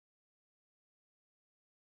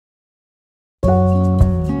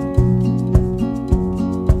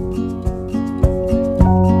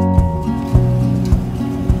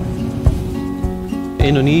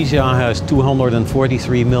Indonesia has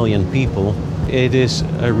 243 million people. It is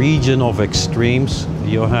a region of extremes.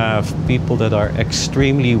 You have people that are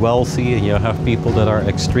extremely wealthy and you have people that are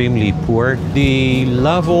extremely poor. The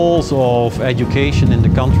levels of education in the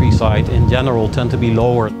countryside in general tend to be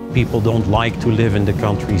lower. People don't like to live in the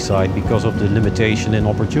countryside because of the limitation in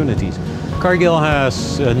opportunities. Cargill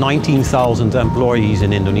has 19,000 employees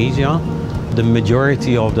in Indonesia. The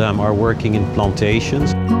majority of them are working in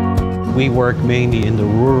plantations. We work mainly in the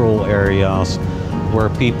rural areas where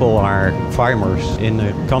people are farmers. In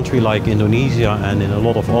a country like Indonesia and in a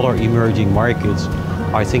lot of other emerging markets,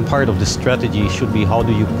 I think part of the strategy should be how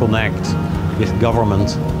do you connect with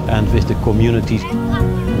government and with the communities.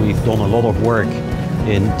 We've done a lot of work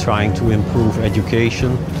in trying to improve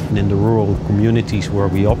education in the rural communities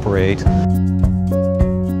where we operate.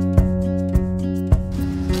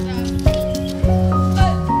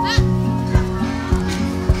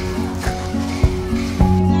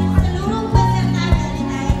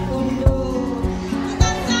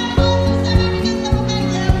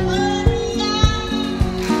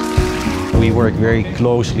 We work very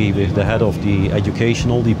closely with the head of the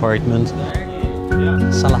educational department.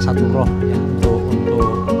 Salah satu roh ya, untuk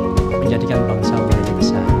menjadikan bangsa menjadi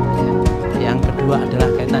besar. Ya. Yang kedua adalah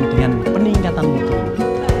kaitan dengan peningkatan mutu.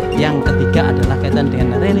 Yang ketiga adalah kaitan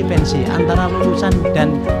dengan relevansi antara lulusan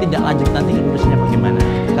dan tindak lanjut nanti lulusnya bagaimana.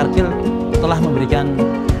 Cargill telah memberikan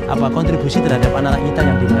kontribusi terhadap anak-anak kita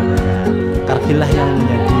yang di bawahnya. Cargill lah yang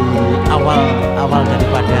menjadi awal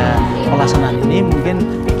daripada pelaksanaan ini. Mungkin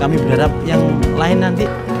kami berharap yang lain nanti.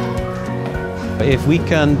 If we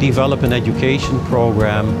can develop an education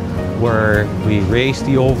program where we raise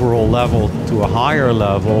the overall level to a higher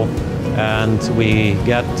level and we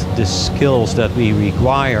get the skills that we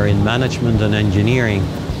require in management and engineering,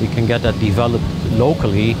 we can get that developed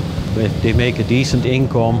locally. If they make a decent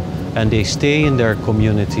income and they stay in their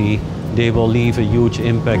community, they will leave a huge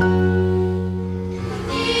impact.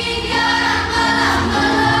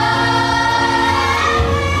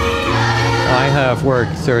 I have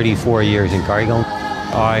worked 34 years in Cargill.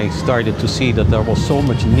 I started to see that there was so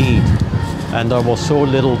much need and there was so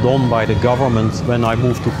little done by the government. When I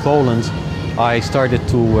moved to Poland, I started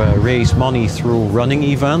to raise money through running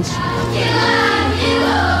events.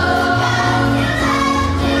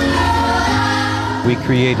 We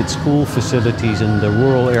created school facilities in the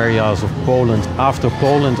rural areas of Poland. After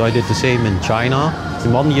Poland, I did the same in China.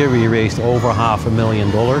 In 1 year, we raised over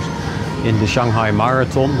 $500,000 in the Shanghai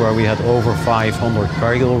Marathon, where we had over 500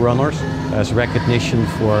 Cargill runners, as recognition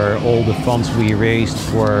for all the funds we raised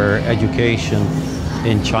for education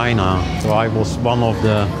in China. So I was one of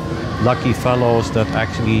the lucky fellows that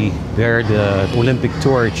actually bear the Olympic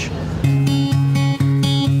torch.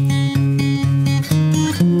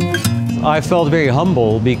 I felt very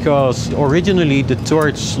humble because originally the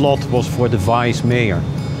torch slot was for the vice mayor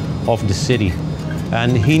of the city.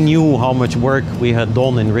 And he knew how much work we had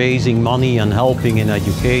done in raising money and helping in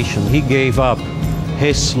education. He gave up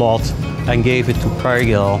his slot and gave it to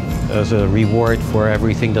Cargill as a reward for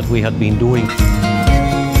everything that we had been doing.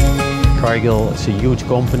 Cargill is a huge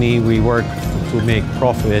company. We work to make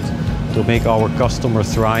profit, to make our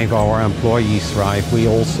customers thrive, our employees thrive. We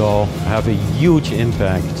also have a huge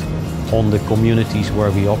impact on the communities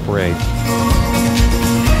where we operate.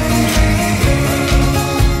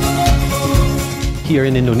 Here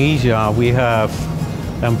in Indonesia, we have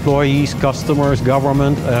employees, customers,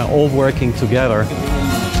 government, all working together.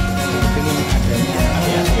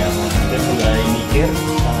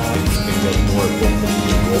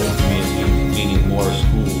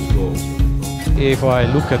 If I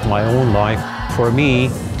look at my own life, for me,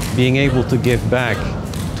 being able to give back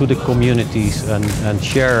to the communities and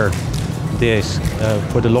share this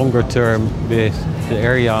for the longer term with the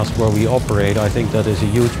areas where we operate, I think that is a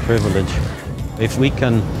huge privilege. If we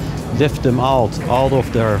can lift them out of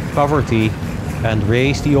their poverty and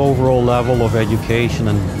raise the overall level of education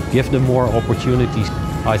and give them more opportunities,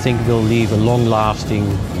 I think we'll leave a long-lasting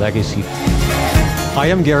legacy. I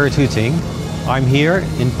am Gerrit Heuting. I'm here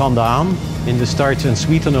in Pandaan, in the Starch and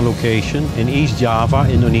Sweetener location in East Java,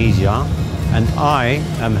 Indonesia, and I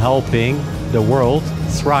am helping the world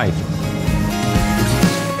thrive.